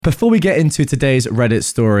Before we get into today's Reddit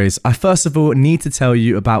stories, I first of all need to tell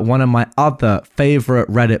you about one of my other favorite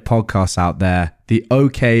Reddit podcasts out there, the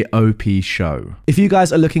OKOP Show. If you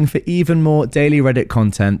guys are looking for even more daily Reddit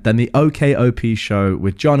content, then the OKOP Show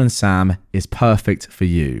with John and Sam is perfect for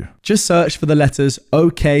you. Just search for the letters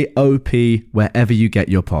OKOP wherever you get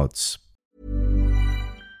your pods.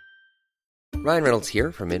 Ryan Reynolds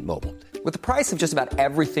here from Mint Mobile. With the price of just about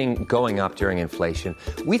everything going up during inflation,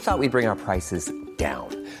 we thought we'd bring our prices down.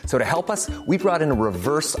 So to help us, we brought in a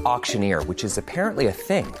reverse auctioneer, which is apparently a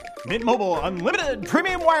thing. Mint Mobile Unlimited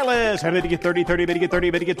Premium Wireless. How to get 30, 30, bit to get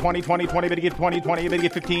 30, bit to get 20, 20, 20, bit to get 20, 20, bit to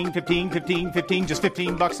get 15, 15, 15, 15, just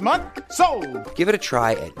 $15 a month? Sold! Give it a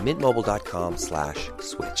try at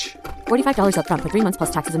mintmobile.com/switch. $45 up front for 3 months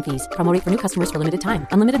plus taxes and fees. Promo rate for new customers for limited time.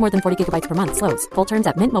 Unlimited more than 40 gigabytes per month. Slows full terms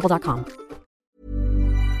at mintmobile.com.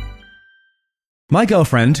 My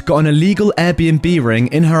girlfriend got an illegal Airbnb ring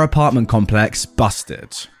in her apartment complex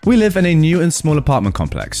busted. We live in a new and small apartment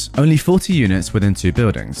complex, only 40 units within 2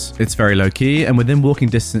 buildings. It's very low-key and within walking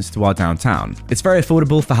distance to our downtown. It's very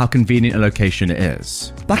affordable for how convenient a location it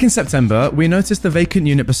is. Back in September, we noticed the vacant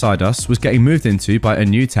unit beside us was getting moved into by a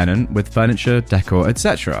new tenant with furniture, decor,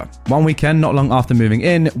 etc. One weekend, not long after moving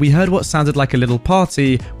in, we heard what sounded like a little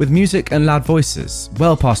party with music and loud voices,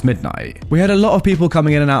 well past midnight. We had a lot of people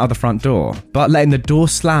coming in and out of the front door, but letting the door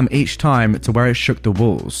slam each time to where it shook the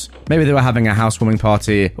walls. Maybe they were having a housewarming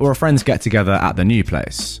party or a friend's get-together at the new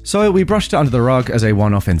place. So we brushed it under the rug as a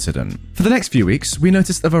one-off incident. For the next few weeks, we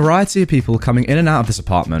noticed a variety of people coming in and out of this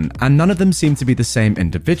apartment, and none of them seemed to be the same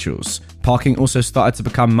individuals. Parking also started to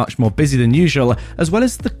become much more busy than usual, as well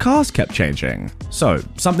as the cars kept changing. So,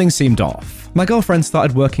 something seemed off. My girlfriend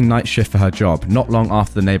started working night shift for her job not long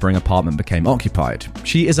after the neighbouring apartment became occupied.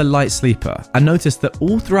 She is a light sleeper and noticed that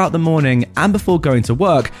all throughout the morning and before going to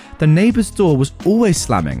work, the neighbour's door was always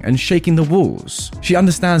slamming and shaking the walls. She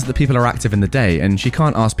understands that people are active in the day and she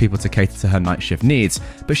can't ask people to cater to her night shift needs,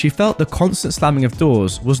 but she felt the constant slamming of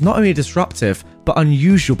doors was not only disruptive, but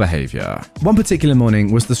unusual behaviour. One particular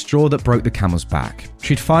morning was the straw that broke the camel's back.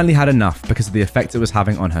 She'd finally had enough because of the effect it was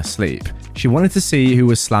having on her sleep. She wanted to see who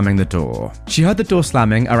was slamming the door. She heard the door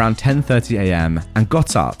slamming around 10:30 a.m. and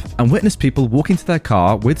got up and witnessed people walking to their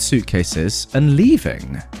car with suitcases and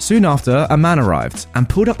leaving. Soon after, a man arrived and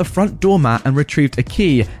pulled up the front doormat and retrieved a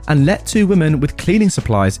key and let 2 women with cleaning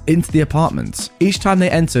supplies into the apartment. Each time they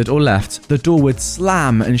entered or left, the door would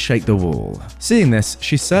slam and shake the wall. Seeing this,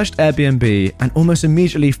 she searched Airbnb and almost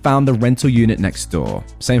immediately found the rental unit next door.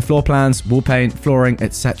 Same floor plans, wall paint, flooring,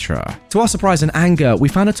 etc. To our surprise and anger, we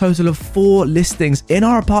found a total of 4 listings in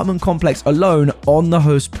our apartment complex alone on the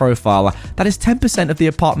host profile. That is 10% of the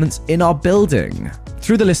apartments in our building.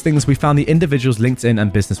 Through the listings, we found the individual's LinkedIn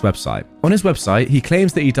and business website. On his website, he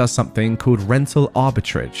claims that he does something called rental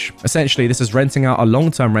arbitrage. Essentially, this is renting out a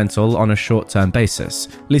long-term rental on a short-term basis,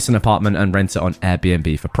 lease an apartment and rent it on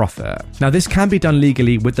Airbnb for profit. Now, this can be done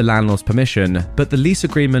legally with the landlord's permission, but the lease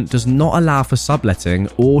agreement does not allow for subletting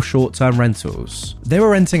or short-term rentals. They were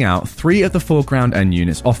renting out 3 of the 4 ground end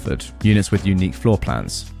units offered, units with unique floor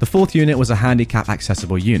plans. The 4th unit was a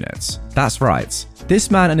handicap-accessible unit. That's right. This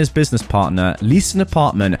man and his business partner leased an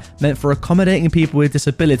apartment meant for accommodating people with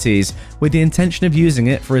disabilities with the intention of using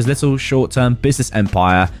it for his little short-term business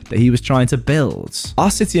empire that he was trying to build.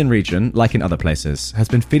 Our city and region, like in other places, has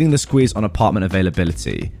been feeling the squeeze on apartment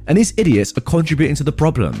availability, and these idiots are contributing to the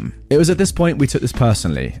problem. It was at this point we took this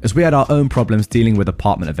personally, as we had our own problems dealing with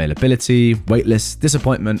apartment availability, waitlists,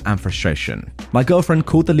 disappointment, and frustration. My girlfriend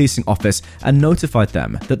called the leasing office and notified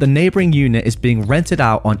them that the neighbouring unit is being rented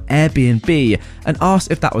out on Airbnb and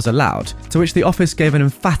asked if that was allowed, to which the office gave an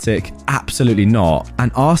emphatic absolutely not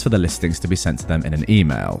and asked for the listings to be sent to them in an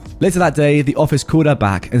email. Later that day, the office called her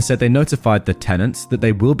back and said they notified the tenants that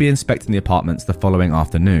they will be inspecting the apartments the following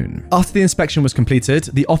afternoon. After the inspection was completed,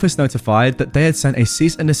 the office notified that they had sent a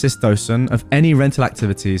cease and desist notice of any rental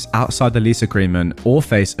activities outside the lease agreement or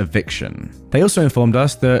face eviction. They also informed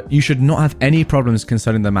us that you should not have any problems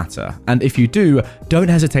concerning the matter, and if you do, don't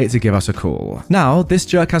hesitate to give us a call. Now, this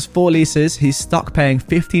jerk has 4 leases he's stuck paying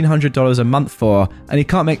 $1,500 a month for, and he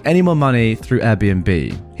can't make any more money through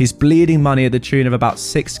Airbnb. He's bleeding money at the tune of about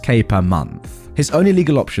 $6,000 per month. His only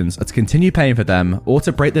legal options are to continue paying for them or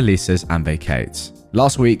to break the leases and vacate.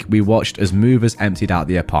 Last week, we watched as movers emptied out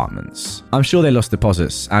the apartments. I'm sure they lost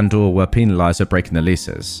deposits and/or were penalised for breaking the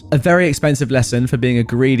leases. A very expensive lesson for being a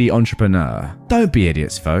greedy entrepreneur. Don't be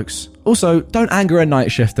idiots, folks. Also, don't anger a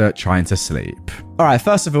night shifter trying to sleep. Alright,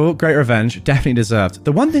 first of all, great revenge, definitely deserved.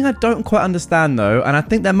 The one thing I don't quite understand though, and I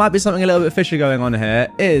think there might be something a little bit fishy going on here,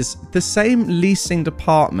 is the same leasing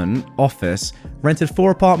department office rented 4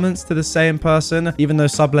 apartments to the same person, even though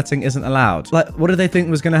subletting isn't allowed. Like, what did they think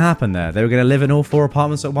was going to happen there? They were going to live in all 4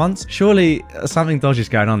 apartments at once? Surely something dodgy is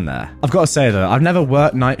going on there. I've got to say though, I've never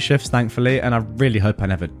worked night shifts, thankfully, and I really hope I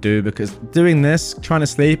never do, because doing this, trying to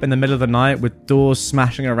sleep in the middle of the night with doors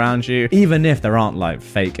smashing around you, even if there aren't like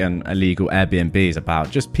fake and illegal Airbnbs about,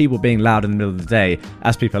 just people being loud in the middle of the day,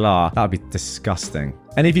 as people are, that would be disgusting.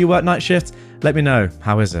 Any of you work night shift? Let me know.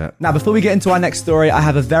 How is it? Now, before we get into our next story, I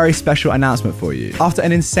have a very special announcement for you. After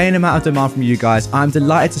an insane amount of demand from you guys, I'm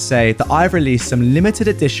delighted to say that I've released some limited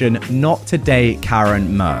edition Not Today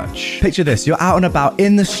Karen merch. Picture this, you're out and about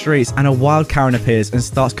in the streets and a wild Karen appears and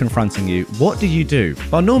starts confronting you. What do?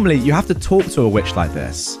 Well, normally you have to talk to a witch like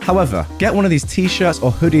this. However, get one of these t-shirts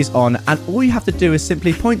or hoodies on and all you have to do is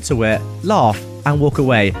simply point to it, laugh, and walk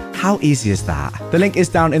away. How easy is that? The link is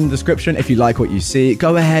down in the description if you like what you see.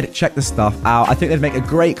 Go ahead, check the stuff out. I think they'd make a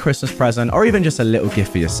great Christmas present or even just a little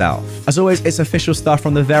gift for yourself. As always, it's official stuff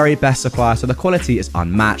from the very best supplier, so the quality is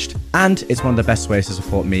unmatched and it's one of the best ways to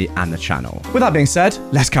support me and the channel. With that being said,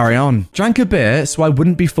 let's carry on. Drank a beer so I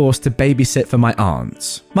wouldn't be forced to babysit for my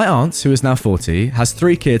aunt. My aunt, who is now 40, has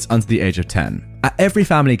 3 kids under the age of 10. At every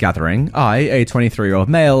family gathering, I, a 23-year-old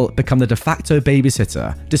male, become the de facto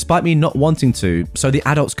babysitter, despite me not wanting to, so the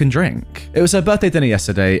adults can drink. It was her birthday dinner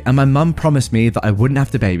yesterday, and my mum promised me that I wouldn't have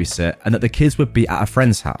to babysit and that the kids would be at a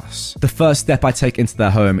friend's house. The first step I take into their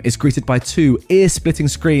home is greeted by 2 ear-splitting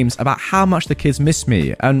screams about how much the kids miss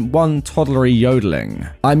me and 1 toddlery yodeling.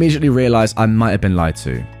 I immediately realised I might have been lied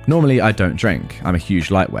to. Normally, I don't drink. I'm a huge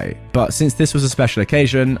lightweight. But since this was a special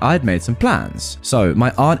occasion, I had made some plans. So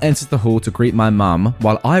my aunt enters the hall to greet my mum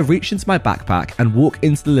while I reach into my backpack and walk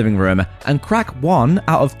into the living room and crack 1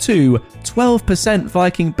 out of 2 12%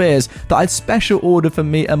 Viking beers that I'd special ordered for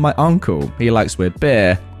me and my uncle. He likes weird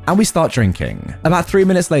beer. And we start drinking. About 3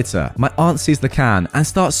 minutes later, my aunt sees the can and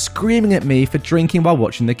starts screaming at me for drinking while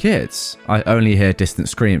watching the kids. I only hear distant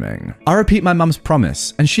screaming. I repeat my mum's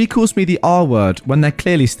promise, and she calls me the R word when they're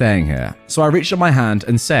clearly staying here. So I reach out my hand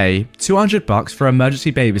and say, $200 for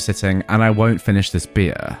emergency babysitting and I won't finish this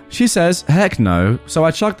beer. She says, heck no, so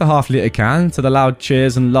I chug the half-litre can to the loud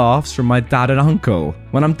cheers and laughs from my dad and uncle.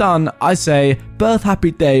 When I'm done, I say, birth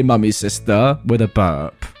happy day, mummy sister, with a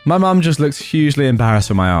burp. My mum just looks hugely embarrassed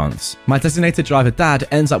for my aunts. My designated driver dad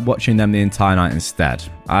ends up watching them the entire night instead.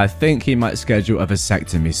 I think he might schedule a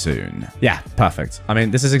vasectomy soon. Yeah, perfect. I mean,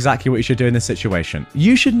 this is exactly what you should do in this situation.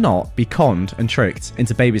 You should not be conned and tricked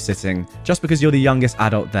into babysitting just because you're the youngest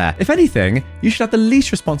adult there. If anything, you should have the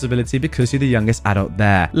least responsibility because you're the youngest adult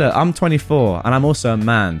there. Look, I'm 24 and I'm also a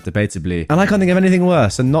man, debatably. And I can't think of anything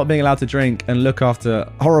worse than not being allowed to drink and look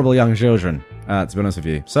after horrible young children, to be honest with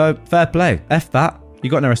you. So, fair play. F that. You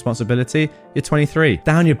got no responsibility. You're 23.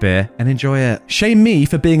 Down your beer and enjoy it. Shame me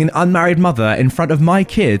for being an unmarried mother in front of my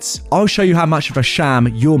kids. I'll show you how much of a sham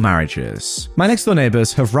your marriage is. My next door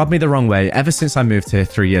neighbours have rubbed me the wrong way ever since I moved here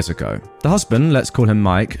 3 years ago. The husband, let's call him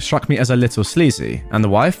Mike, struck me as a little sleazy, and the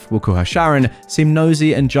wife, we'll call her Sharon, seemed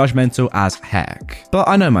nosy and judgmental as heck. But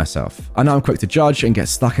I know myself. I know I'm quick to judge and get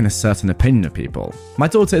stuck in a certain opinion of people. My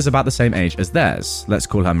daughter is about the same age as theirs. Let's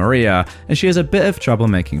call her Maria, and she has a bit of trouble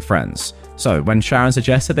making friends. So when Sharon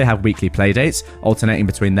suggested they have weekly playdates, alternating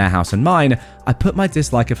between their house and mine, I put my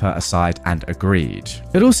dislike of her aside and agreed.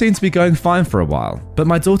 It all seemed to be going fine for a while, but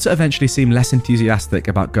my daughter eventually seemed less enthusiastic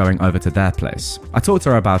about going over to their place. I talked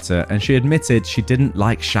to her about it and she admitted she didn't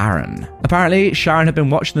like Sharon. Apparently, Sharon had been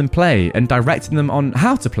watching them play and directing them on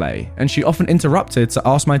how to play, and she often interrupted to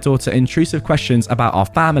ask my daughter intrusive questions about our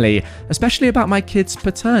family, especially about my kid's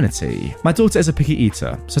paternity. My daughter is a picky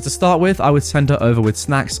eater, so to start with, I would send her over with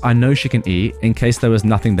snacks I know she can eat in case there was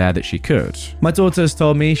nothing there that she could. My daughter has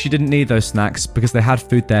told me she didn't need those snacks because they had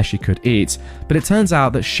food there she could eat, but it turns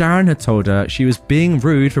out that Sharon had told her she was being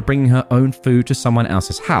rude for bringing her own food to someone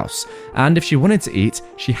else's house, and if she wanted to eat,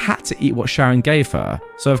 she had to eat what Sharon gave her.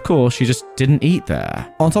 So of course, she just didn't eat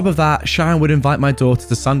there. On top of that, Sharon would invite my daughter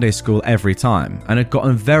to Sunday school every time, and had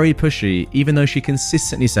gotten very pushy even though she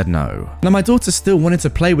consistently said no. Now my daughter still wanted to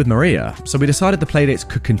play with Maria, so we decided the playdates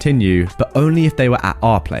could continue, but only if they were at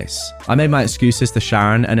our place. I made my excuses to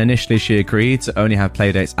Sharon, and initially she agreed to only have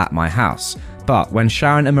playdates at my house. But when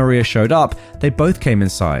Sharon and Maria showed up, they both came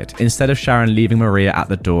inside, instead of Sharon leaving Maria at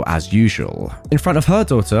the door as usual. In front of her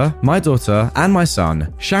daughter, my daughter, and my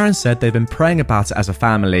son, Sharon said they've been praying about it as a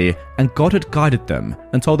family, and God had guided them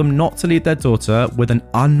and told them not to leave their daughter with an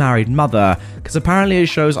unmarried mother, because apparently it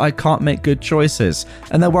shows I can't make good choices,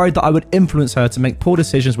 and they're worried that I would influence her to make poor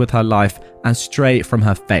decisions with her life and stray from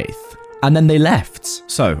her faith. And then they left.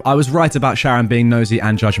 So, I was right about Sharon being nosy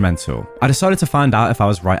and judgmental. I decided to find out if I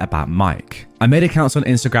was right about Mike. I made accounts on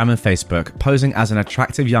Instagram and Facebook, posing as an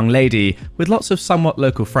attractive young lady with lots of somewhat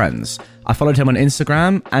local friends. I followed him on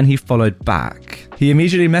Instagram, and he followed back. He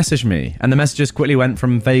immediately messaged me, and the messages quickly went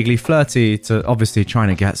from vaguely flirty to obviously trying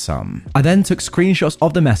to get some. I then took screenshots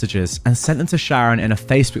of the messages and sent them to Sharon in a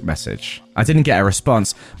Facebook message. I didn't get a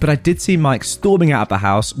response, but I did see Mike storming out of the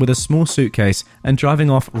house with a small suitcase and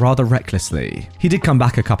driving off rather recklessly. He did come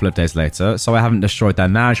back a couple of days later, so I haven't destroyed their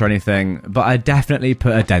marriage or anything, but I definitely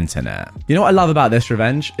put a dent in it. You know what I love about this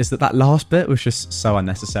revenge is that last bit was just so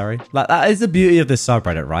unnecessary. Like, that is the beauty of this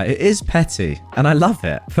subreddit, right? It is petty, and I love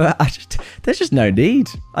it, but there's just no need.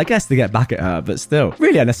 I guess to get back at her, but still,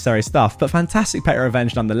 really unnecessary stuff, but fantastic petty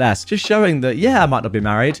revenge nonetheless. Just showing that, yeah, I might not be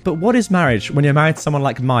married, but what is marriage when you're married to someone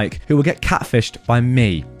like Mike, who will get catfished by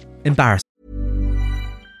me? Embarrassing.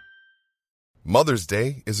 Mother's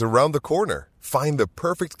Day is around the corner. Find the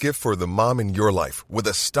perfect gift for the mom in your life with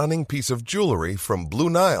a stunning piece of jewelry from Blue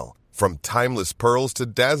Nile. From timeless pearls to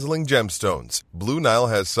dazzling gemstones, Blue Nile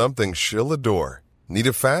has something she'll adore. Need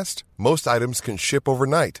it fast? Most items can ship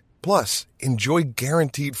overnight. Plus, enjoy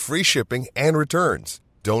guaranteed free shipping and returns.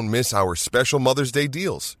 Don't miss our special Mother's Day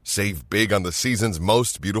deals. Save big on the season's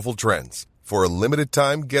most beautiful trends. For a limited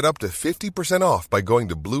time, get up to 50% off by going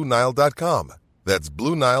to BlueNile.com. That's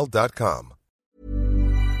BlueNile.com.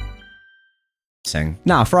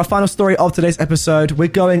 Now, for our final story of today's episode, we're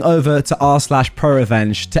going over to r/pro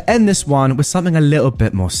revenge to end this one with something a little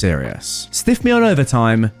bit more serious. Stiff me on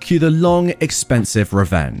overtime, cue the long, expensive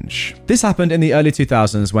revenge. This happened in the early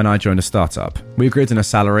 2000s when I joined a startup. We agreed on a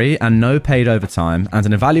salary and no paid overtime and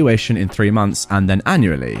an evaluation in 3 months and then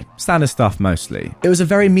annually. Standard stuff mostly. It was a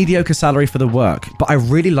very mediocre salary for the work, but I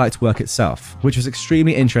really liked work itself, which was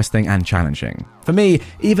extremely interesting and challenging. For me,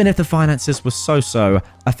 even if the finances were so-so,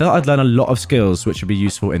 I felt I'd learn a lot of skills which would be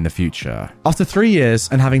useful in the future. After 3 years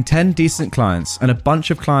and having 10 decent clients and a bunch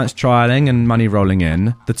of clients trialing and money rolling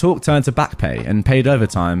in, the talk turned to back pay and paid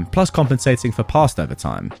overtime, plus compensating for past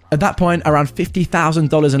overtime. At that point, around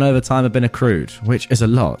 $50,000 in overtime had been accrued, which is a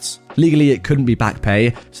lot. Legally, it couldn't be back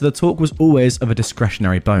pay, so the talk was always of a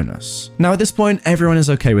discretionary bonus. Now, at this point, everyone is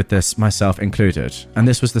okay with this, myself included, and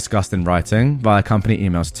this was discussed in writing, via company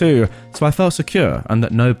emails too, so I felt secure and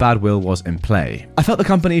that no bad will was in play. I felt the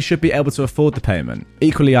company should be able to afford the payment.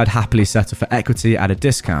 Equally, I'd happily settle for equity at a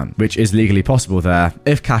discount, which is legally possible there,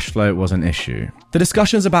 if cash flow was an issue. The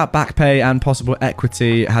discussions about back pay and possible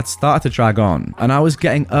equity had started to drag on, and I was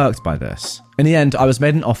getting irked by this. In the end, I was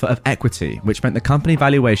made an offer of equity, which meant the company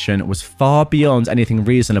valuation was far beyond anything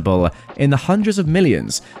reasonable, in the hundreds of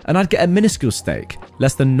millions, and I'd get a minuscule stake,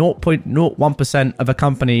 less than 0.01% of a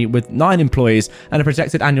company with 9 employees and a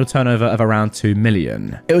projected annual turnover of around 2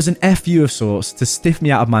 million. It was an FU of sorts to stiff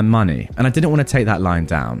me out of my money, and I didn't want to take that line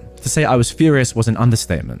down. To say I was furious was an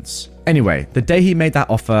understatement. Anyway, the day he made that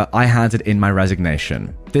offer, I handed in my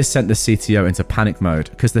resignation. This sent the CTO into panic mode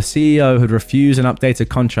because the CEO had refused an updated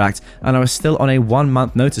contract and I was still on a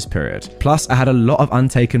 1-month notice period. Plus, I had a lot of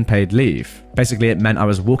untaken paid leave. Basically, it meant I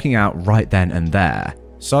was walking out right then and there.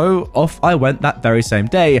 So off I went that very same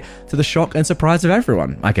day, to the shock and surprise of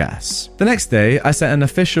everyone, I guess. The next day, I sent an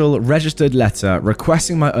official registered letter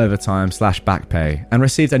requesting my overtime/back pay and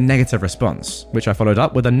received a negative response, which I followed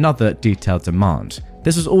up with another detailed demand.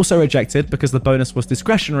 This was also rejected because the bonus was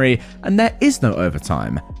discretionary and there is no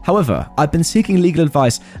overtime. However, I've been seeking legal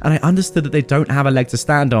advice and I understood that they don't have a leg to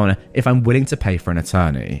stand on if I'm willing to pay for an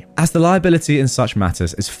attorney. As the liability in such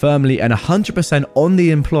matters is firmly and 100% on the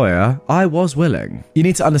employer, I was willing. You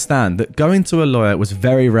need to understand that going to a lawyer was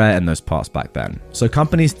very rare in those parts back then, so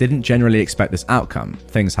companies didn't generally expect this outcome.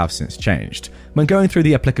 Things have since changed. When going through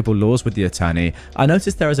the applicable laws with the attorney, I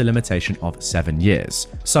noticed there is a limitation of 7 years.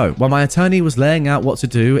 So, when my attorney was laying out what to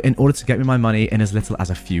do in order to get me my money in as little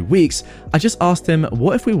as a few weeks, I just asked him,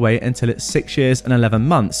 what if we wait until it's 6 years and 11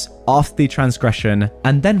 months after the transgression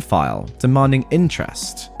and then file, demanding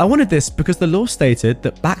interest? I wanted this because the law stated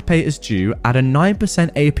that back pay is due at a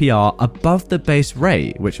 9% APR above the base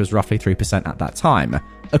rate, which was roughly 3% at that time,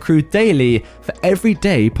 accrued daily for every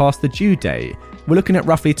day past the due date, we're looking at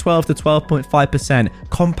roughly 12 to 12.5%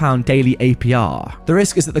 compound daily APR. The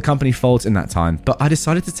risk is that the company folds in that time, but I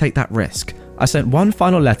decided to take that risk. I sent one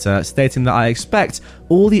final letter stating that I expect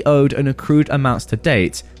all the owed and accrued amounts to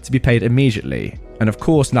date to be paid immediately. And of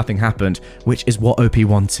course, nothing happened, which is what OP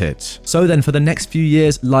wanted. So then, for the next few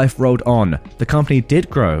years, life rolled on. The company did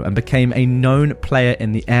grow and became a known player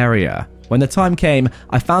in the area. When the time came,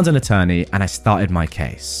 I found an attorney and I started my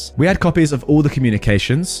case. We had copies of all the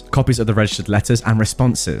communications, copies of the registered letters and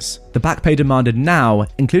responses. The back pay demanded now,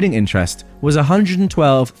 including interest, was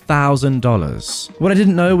 $112,000. What I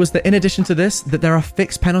didn't know was that in addition to this, that there are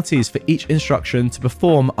fixed penalties for each instruction to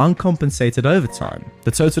perform uncompensated overtime. The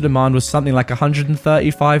total demand was something like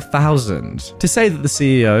 $135,000. To say that the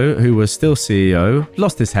CEO, who was still CEO,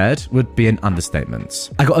 lost his head would be an understatement.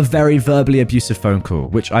 I got a very verbally abusive phone call,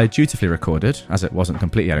 which I dutifully recorded, as it wasn't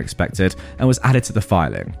completely unexpected, and was added to the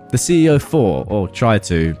filing. The CEO fought, or tried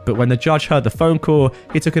to, but when the judge heard the phone call,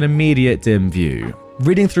 he took an immediate dim view.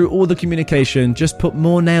 Reading through all the communication just put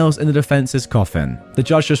more nails in the defense's coffin. The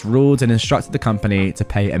judge just ruled and instructed the company to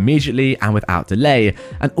pay immediately and without delay,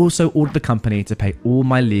 and also ordered the company to pay all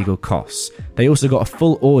my legal costs. They also got a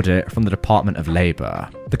full audit from the Department of Labor.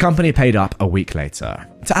 The company paid up a week later.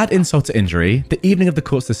 To add insult to injury, the evening of the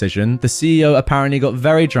court's decision, the CEO apparently got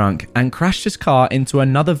very drunk and crashed his car into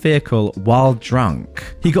another vehicle while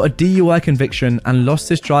drunk. He got a DUI conviction and lost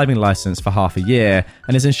his driving license for half a year,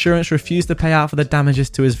 and his insurance refused to pay out for the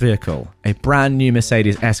damages to his vehicle, a brand new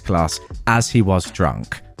Mercedes S-Class, as he was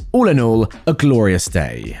drunk. All in all, a glorious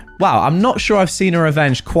day. Wow, I'm not sure I've seen a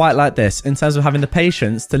revenge quite like this in terms of having the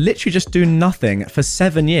patience to literally just do nothing for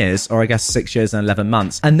 7 years, or I guess 6 years and 11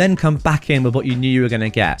 months, and then come back in with what you knew you were going to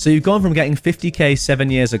get. So you've gone from getting $50K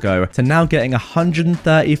 7 years ago to now getting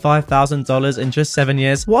 $135,000 in just 7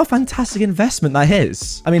 years. What a fantastic investment that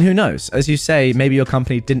is. I mean, who knows? As you say, maybe your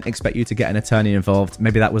company didn't expect you to get an attorney involved.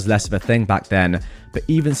 Maybe that was less of a thing back then. But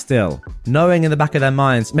even still, knowing in the back of their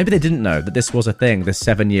minds, maybe they didn't know that this was a thing, this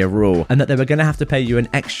 7-year rule, and that they were going to have to pay you an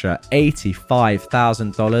extra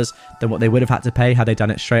 $85,000 than what they would have had to pay had they done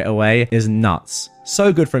it straight away, is nuts.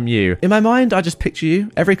 So good from you. In my mind, I just picture you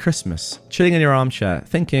every Christmas, chilling in your armchair,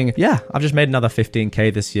 thinking, yeah, I've just made another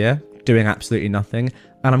 15K this year, doing absolutely nothing,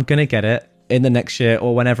 and I'm going to get it in the next year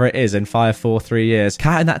or whenever it is, in 5, 4, 3 years,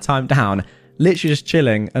 counting that time down, literally just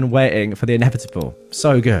chilling and waiting for the inevitable.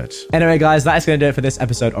 So good. Anyway, guys, that is going to do it for this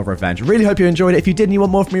episode of Revenge. Really hope you enjoyed it. If you did and you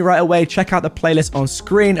want more from me right away, check out the playlist on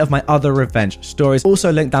screen of my other revenge stories.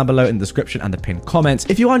 Also linked down below in the description and the pinned comments.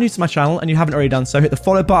 If you are new to my channel and you haven't already done so, hit the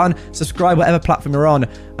follow button, subscribe whatever platform you're on,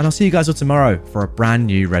 and I'll see you guys all tomorrow for a brand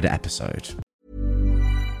new Reddit episode.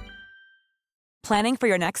 Planning for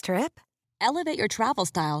your next trip? Elevate your travel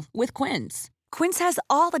style with Quince. Quince has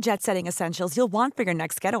all the jet-setting essentials you'll want for your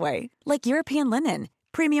next getaway, like European linen,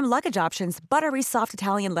 premium luggage options, buttery soft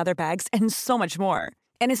Italian leather bags, and so much more.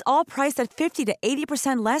 And is all priced at 50 to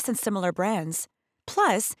 80% less than similar brands.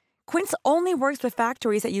 Plus, Quince only works with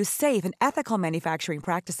factories that use safe and ethical manufacturing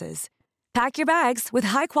practices. Pack your bags with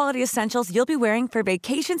high-quality essentials you'll be wearing for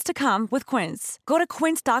vacations to come with Quince. Go to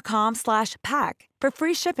quince.com/pack for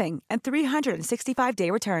free shipping and 365-day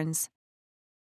returns.